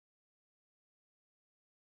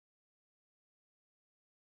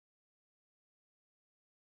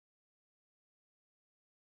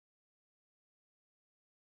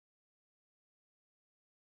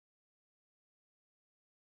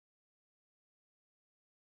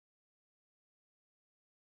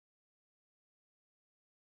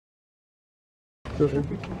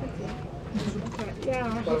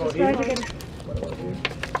Yeah, just try to get it.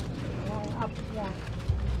 Up, yeah.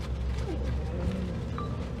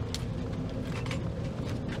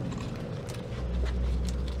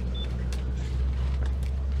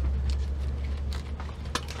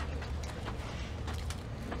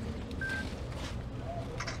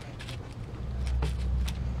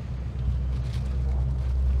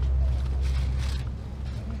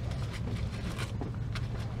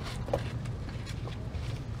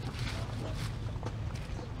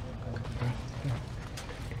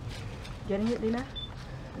 Getting it, Lina?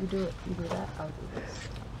 You do that, I'll do this.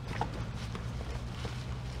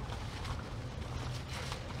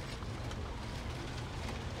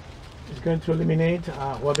 It's going to eliminate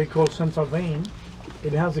what they call central vein.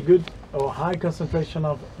 It has a good or high concentration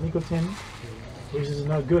of nicotine, which is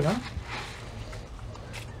not good, huh?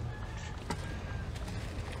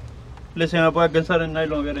 Listen, me puede alcanzar el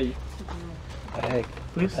nylon que era allí.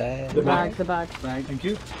 Please. The bag. Thank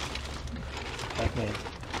you. Okay.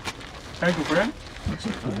 Thank you, friend.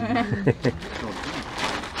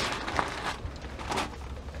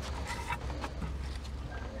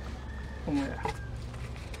 ¿Cómo era?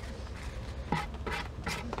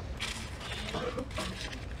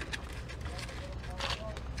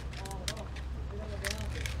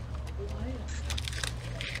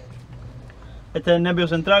 Este es el nervio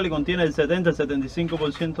central y contiene el 70 al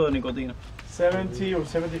 75% de nicotina. 70 or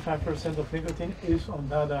 75% of nicotine is on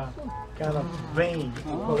that kind of vein.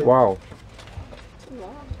 Wow.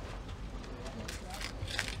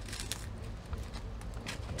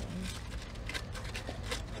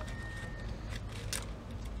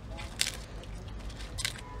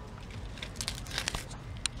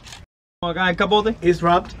 Acá el capote. Is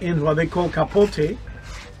wrapped in what they call capote.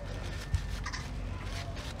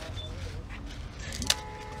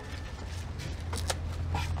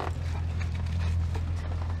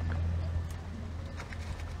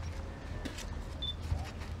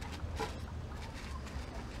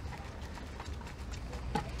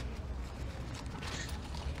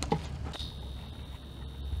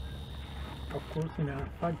 Of course, in a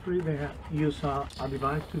factory they use a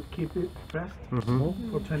device to keep it pressed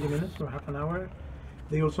for 20 minutes or half an hour.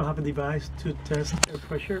 They also have a device to test air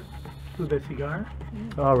pressure through the cigar.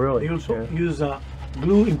 Oh, really? They also use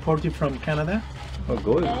glue imported from Canada. Oh,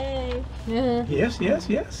 good. Hey. Yes. These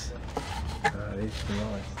nice.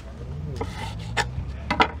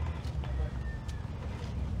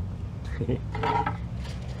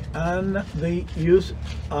 And they use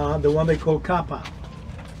the one they call capa.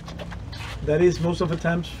 That is most of the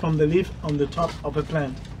times from the leaf on the top of a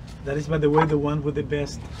plant. That is, by the way, the one with the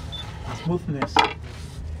best smoothness.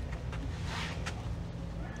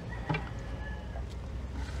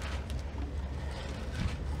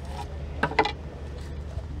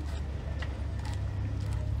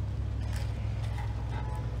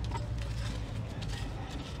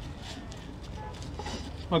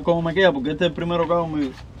 ¿Cómo me queda? Porque este es el primero que hago en mi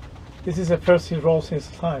vida. This is the first he rolls in his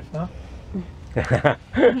life, huh?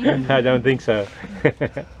 I don't think so.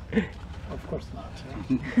 Of course not.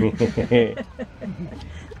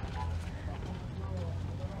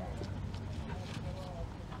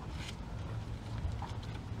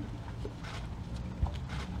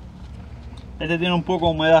 Este tiene un poco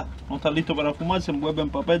de humedad, no está listo para fumar, se envuelve en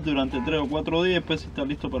papel durante 3 o 4 días y después está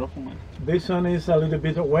listo para fumar. This one is a little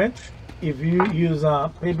bit wet. If you use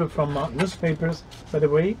paper from newspapers, by the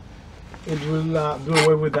way, it will do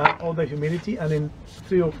away with that, all the humidity, and in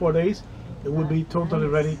 3 or 4 days it will be totally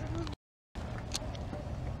ready.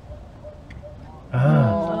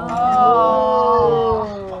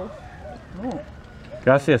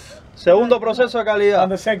 Gracias. Segundo proceso de calidad.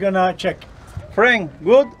 And the second check. Friend,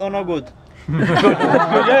 good or no good? Good.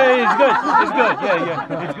 Yeah, it's good. It's good.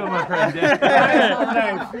 Yeah. It's good, my friend.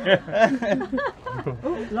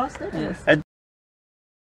 Lost it? Yes.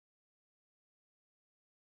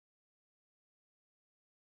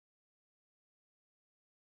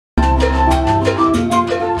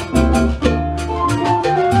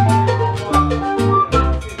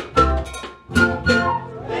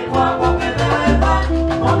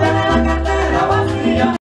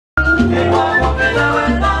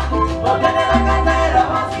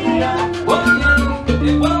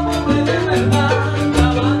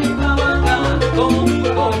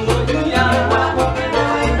 Conmigo no ya.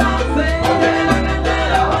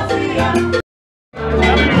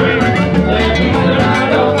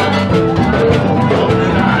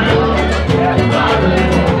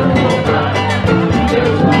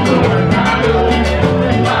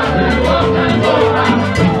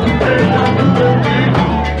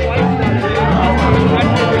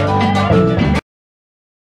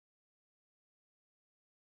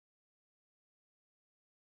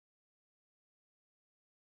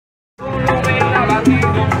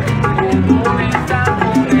 latido.